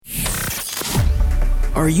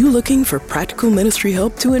Are you looking for practical ministry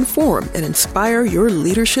help to inform and inspire your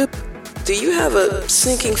leadership? Do you have a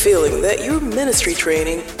sinking feeling that your ministry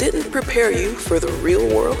training didn't prepare you for the real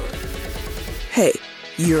world? Hey,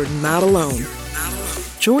 you're not alone.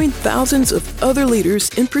 Join thousands of other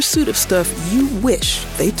leaders in pursuit of stuff you wish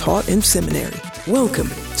they taught in seminary. Welcome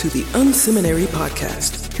to the Unseminary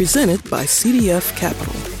Podcast, presented by CDF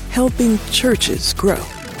Capital, helping churches grow.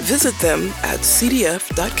 Visit them at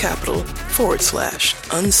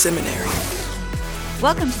cdf.capital/unseminary.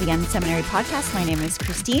 Welcome to the Unseminary Podcast. My name is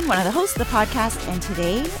Christine, one of the hosts of the podcast, and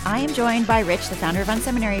today I am joined by Rich, the founder of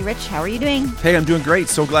Unseminary. Rich, how are you doing? Hey, I'm doing great.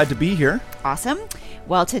 So glad to be here. Awesome.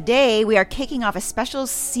 Well, today we are kicking off a special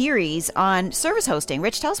series on service hosting.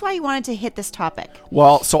 Rich, tell us why you wanted to hit this topic.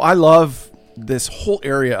 Well, so I love this whole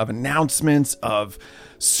area of announcements, of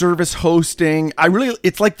service hosting.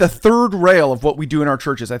 It's like the third rail of what we do in our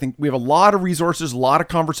churches. I think we have a lot of resources, a lot of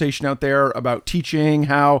conversation out there about teaching,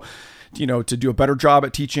 how to do a better job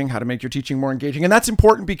at teaching, how to make your teaching more engaging. And that's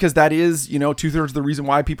important because that is, 2/3 of the reason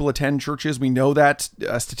why people attend churches. We know that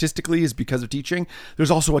statistically is because of teaching.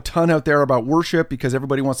 There's also a ton out there about worship because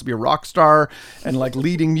everybody wants to be a rock star and like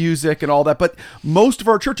leading music and all that. But most of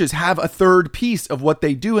our churches have a third piece of what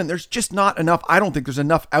they do. And there's just not enough. I don't think there's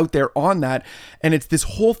enough out there on that. And it's this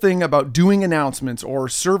whole thing about doing announcements or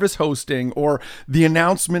service hosting or the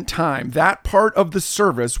announcement time, that part of the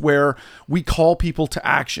service where we call people to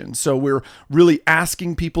action. So we're really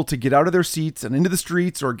asking people to get out of their seats and into the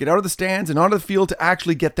streets or get out of the stands and onto the field to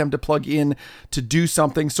actually get them to plug in to do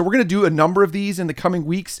something. So we're going to do a number of these in the coming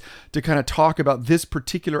weeks to kind of talk about this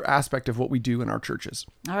particular aspect of what we do in our churches.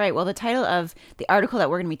 All right. Well, the title of the article that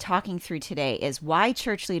we're going to be talking through today is Why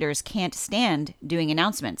Church Leaders Can't Stand Doing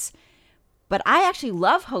Announcements. But I actually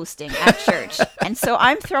love hosting at church. And so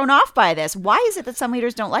I'm thrown off by this. Why is it that some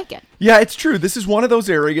leaders don't like it? Yeah, it's true. This is one of those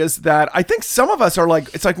areas that I think some of us are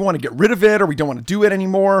like, it's like we want to get rid of it or we don't want to do it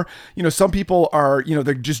anymore. Some people are,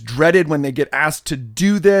 they're just dreaded when they get asked to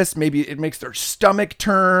do this. Maybe it makes their stomach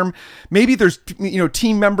turn. Maybe there's,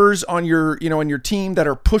 team members on your, on your team that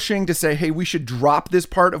are pushing to say, hey, we should drop this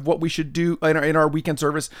part of what we should do in our weekend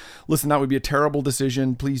service. Listen, that would be a terrible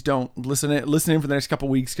decision. Please don't listen in for the next couple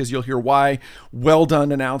of weeks because you'll hear why.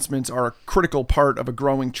 Well-done announcements are a critical part of a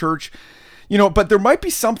growing church. But there might be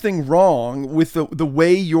something wrong with the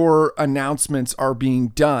way your announcements are being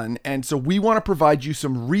done. And so we want to provide you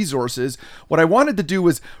some resources. What I wanted to do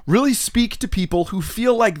was really speak to people who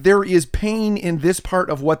feel like there is pain in this part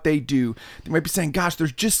of what they do. They might be saying, gosh,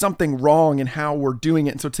 there's just something wrong in how we're doing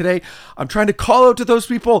it. And so today I'm trying to call out to those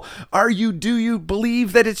people. Do you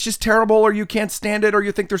believe that it's just terrible or you can't stand it or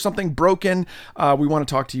you think there's something broken? We want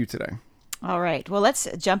to talk to you today. All right. Well, let's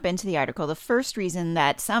jump into the article. The first reason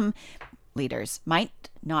that some leaders might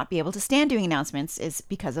not be able to stand doing announcements is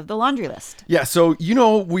because of the laundry list. Yeah. So,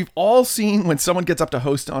 we've all seen when someone gets up to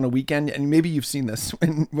host on a weekend, and maybe you've seen this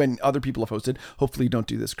when other people have hosted. Hopefully you don't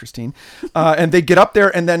do this, Christine. And they get up there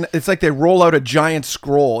and then it's like they roll out a giant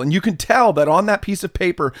scroll and you can tell that on that piece of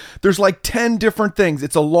paper, there's like 10 different things.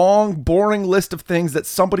 It's a long, boring list of things that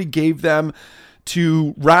somebody gave them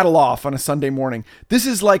to rattle off on a Sunday morning. This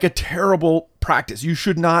is like a terrible practice. You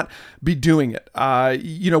should not be doing it.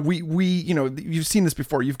 You've seen this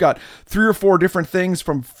before. You've got 3 or 4 different things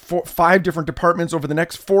from 5 different departments over the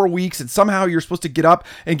next 4 weeks. And somehow you're supposed to get up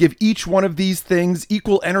and give each one of these things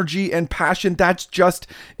equal energy and passion. That's just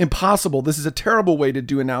impossible. This is a terrible way to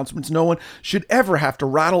do announcements. No one should ever have to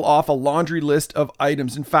rattle off a laundry list of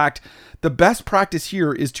items. In fact, the best practice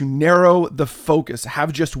here is to narrow the focus.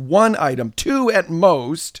 Have just one item, 2 at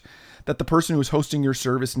most, that the person who is hosting your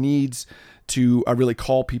service needs to really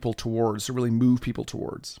call people towards, to really move people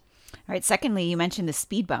towards. All right. Secondly, you mentioned the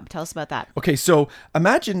speed bump. Tell us about that. Okay. So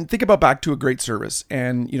think about back to a great service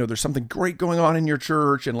and, there's something great going on in your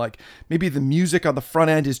church and like maybe the music on the front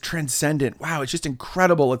end is transcendent. Wow. It's just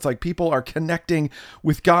incredible. It's like people are connecting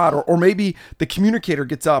with God or maybe the communicator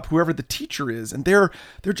gets up, whoever the teacher is, and they're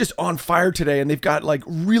just on fire today and they've got like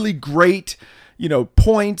really great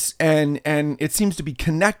points and it seems to be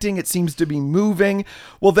connecting. It seems to be moving.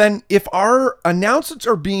 Well, then if our announcements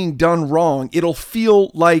are being done wrong, it'll feel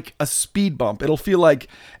like a speed bump. It'll feel like,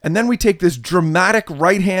 and then we take this dramatic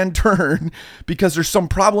right-hand turn because there's some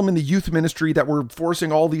problem in the youth ministry that we're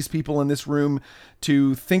forcing all these people in this room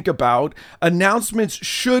to think about. Announcements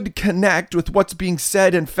should connect with what's being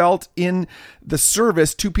said and felt in the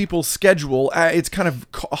service to people's schedule. It's kind of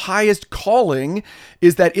highest calling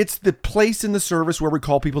is that it's the place in the service where we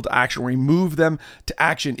call people to action, where we move them to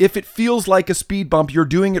action. If it feels like a speed bump, you're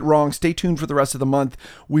doing it wrong. Stay tuned for the rest of the month.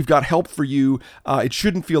 We've got help for you. It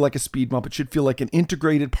shouldn't feel like a speed bump. It should feel like an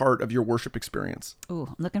integrated part of your worship experience. Ooh,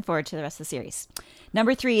 I'm looking forward to the rest of the series.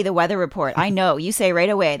 Number 3, the weather report. I know you say right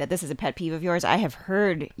away that this is a pet peeve of yours. I have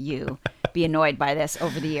heard you be annoyed by this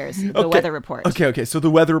over the years. The weather report. Okay. So the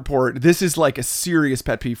weather report, this is like a serious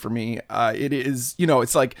pet peeve for me. It is,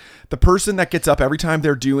 it's like the person that gets up every time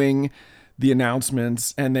they're doing the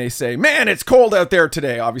announcements and they say, man, it's cold out there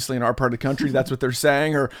today. Obviously in our part of the country, that's what they're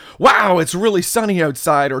saying. Or, wow, it's really sunny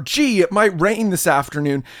outside. Or, gee, it might rain this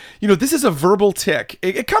afternoon. This is a verbal tick.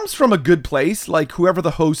 It comes from a good place, like whoever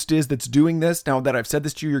the host is that's doing this. Now that I've said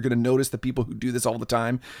this to you, you're going to notice the people who do this all the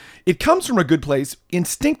time. It comes from a good place.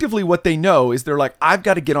 Instinctively, what they know is they're like, I've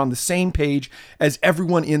got to get on the same page as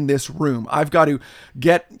everyone in this room. I've got to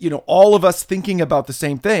get, all of us thinking about the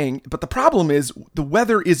same thing. But the problem is the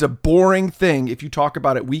weather is a boring thing if you talk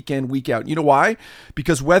about it week in, week out. You know why?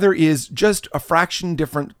 Because weather is just a fraction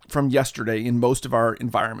different from yesterday in most of our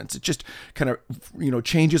environments. It just kind of,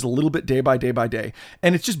 changes a little bit day by day by day.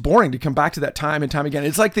 And it's just boring to come back to that time and time again.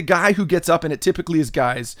 It's like the guy who gets up, and it typically is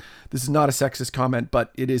guys. This is not a sexist comment,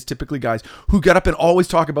 but it is typically guys who get up and always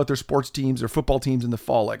talk about their sports teams or football teams in the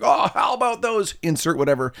fall. Like, oh, how about those? Insert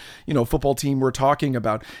whatever, football team we're talking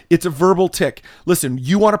about. It's a verbal tick. Listen,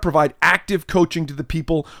 you want to provide active coaching to the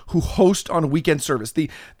people who host on a weekend service. The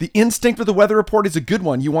instinct for the weather report is a good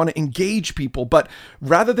one. You want to engage people, but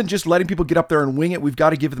rather than just letting people get up there and wing it, we've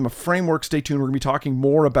got to give them a framework. Stay tuned. We're going to be talking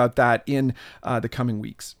more about that in the coming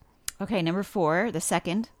weeks. Okay, number 4, the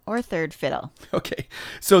second or third fiddle. Okay,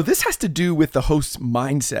 so this has to do with the host's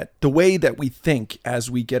mindset, the way that we think as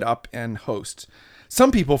we get up and host.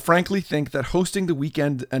 Some people frankly think that hosting the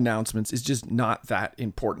weekend announcements is just not that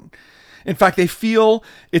important. In fact, they feel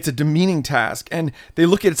it's a demeaning task, and they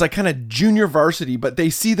look at it's like kind of junior varsity, but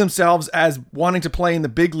they see themselves as wanting to play in the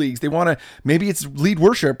big leagues. They want to, maybe it's lead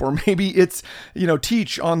worship, or maybe it's,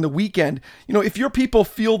 teach on the weekend. If your people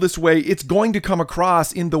feel this way, it's going to come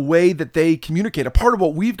across in the way that they communicate. A part of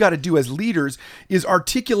what we've got to do as leaders is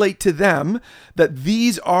articulate to them that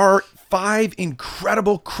these are 5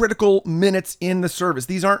 incredible, critical minutes in the service.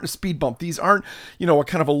 These aren't a speed bump. These aren't, a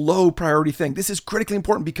kind of a low priority thing. This is critically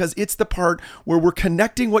important because it's the part where we're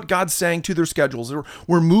connecting what God's saying to their schedules.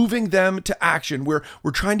 We're moving them to action. We're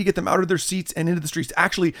trying to get them out of their seats and into the streets to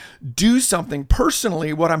actually do something.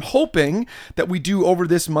 Personally, what I'm hoping that we do over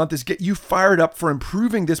this month is get you fired up for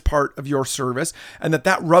improving this part of your service, and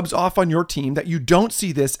that rubs off on your team, that you don't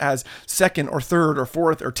see this as second or third or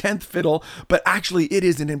fourth or 10th fiddle, but actually it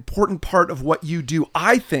is an important part of what you do.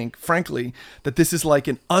 I think, frankly, that this is like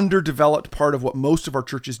an underdeveloped part of what most of our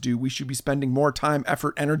churches do. We should be spending more time,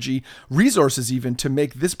 effort, energy, resources even to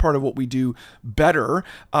make this part of what we do better,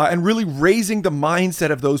 and really raising the mindset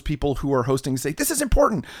of those people who are hosting. Say, this is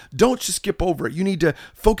important. Don't just skip over it. You need to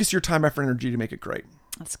focus your time, effort, energy to make it great.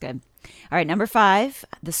 That's good. All right, number 5,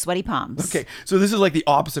 the sweaty palms. Okay, so this is like the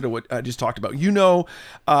opposite of what I just talked about.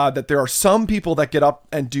 That there are some people that get up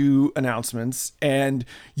and do announcements, and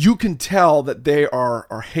you can tell that they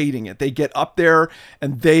are hating it. They get up there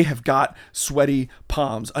and they have got sweaty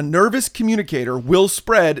palms. A nervous communicator will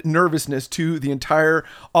spread nervousness to the entire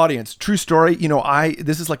audience. True story.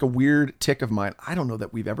 This is like a weird tick of mine. I don't know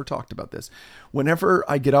that we've ever talked about this. Whenever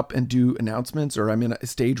I get up and do announcements, or I'm in a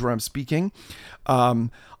stage where I'm speaking,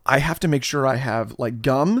 I have to make sure I have like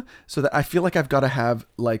gum so that I feel like I've got to have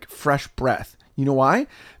like fresh breath. You know why?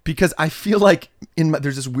 Because I feel like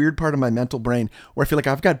there's this weird part of my mental brain where I feel like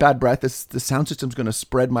I've got bad breath. The sound system's going to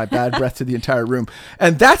spread my bad breath to the entire room.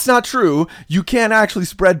 And that's not true. You can't actually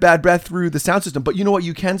spread bad breath through the sound system. But you know what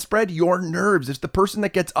you can spread? Your nerves. If the person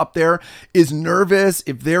that gets up there is nervous,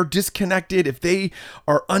 if they're disconnected, if they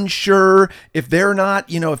are unsure, if they're not,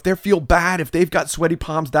 if they feel bad, if they've got sweaty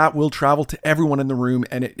palms, that will travel to everyone in the room,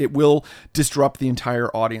 and it will disrupt the entire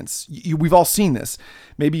audience. We've all seen this.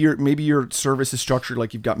 Maybe your service is structured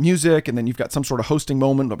like you've got music, and then you've got some sort of hosting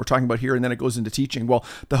moment that we're talking about here, and then it goes into teaching. Well,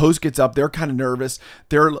 the host gets up, they're kind of nervous,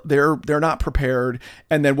 they're not prepared,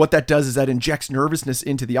 and then what that does is that injects nervousness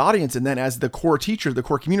into the audience, and then as the core teacher, the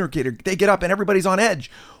core communicator, they get up and everybody's on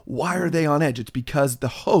edge. Why are they on edge? It's because the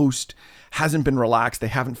host hasn't been relaxed. They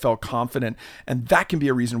haven't felt confident. And that can be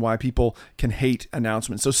a reason why people can hate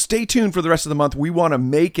announcements. So stay tuned for the rest of the month. We want to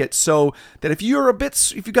make it so that if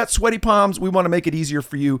you've got sweaty palms, we want to make it easier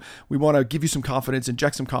for you. We want to give you some confidence,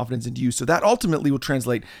 inject some confidence into you. So that ultimately will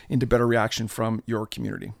translate into better reaction from your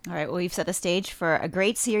community. All right. Well, we've set the stage for a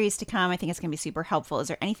great series to come. I think it's going to be super helpful. Is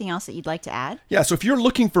there anything else that you'd like to add? Yeah. So if you're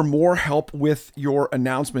looking for more help with your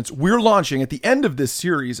announcements, we're launching at the end of this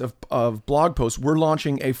series of blog posts, we're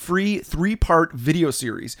launching a free 3-part video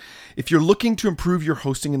series. If you're looking to improve your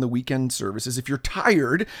hosting in the weekend services, if you're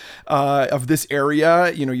tired of this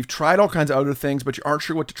area, you've tried all kinds of other things, but you aren't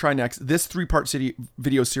sure what to try next, this 3-part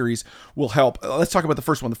video series will help. Let's talk about the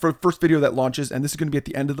first one. The first video that launches, and this is going to be at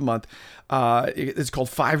the end of the month. It's called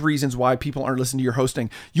 5 Reasons Why People Aren't Listening to Your Hosting.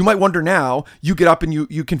 You might wonder now, you get up and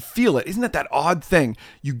you can feel it. Isn't that odd thing?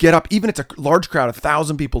 You get up, even it's a large crowd,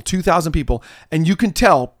 1,000 people, 2,000 people, and you can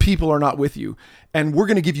tell people are not with you. And we're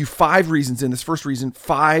going to give you 5 reasons in this first reason,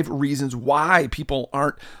 5 reasons why people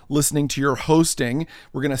aren't listening to your hosting.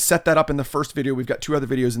 We're going to set that up in the first video. We've got 2 other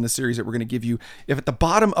videos in the series that we're going to give you. If at the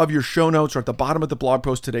bottom of your show notes or at the bottom of the blog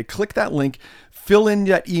post today, click that link, fill in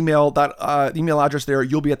that email address there.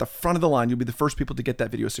 You'll be at the front of the line. You'll be the first people to get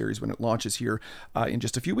that video series when it launches here in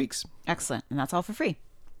just a few weeks. Excellent. And that's all for free.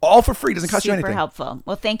 All for free. Doesn't cost you anything. Super helpful.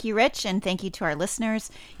 Well, thank you, Rich, and thank you to our listeners.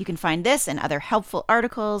 You can find this and other helpful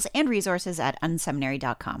articles and resources at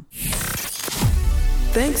unseminary.com.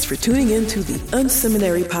 Thanks for tuning in to the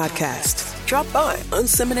Unseminary Podcast. Drop by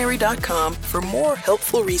unseminary.com for more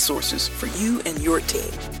helpful resources for you and your team.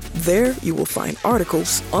 There you will find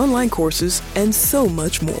articles, online courses, and so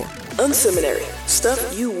much more. Unseminary,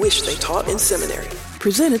 stuff you wish they taught in seminary.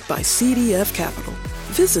 Presented by CDF Capital.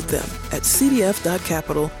 Visit them at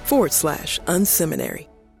cdf.capital/unseminary.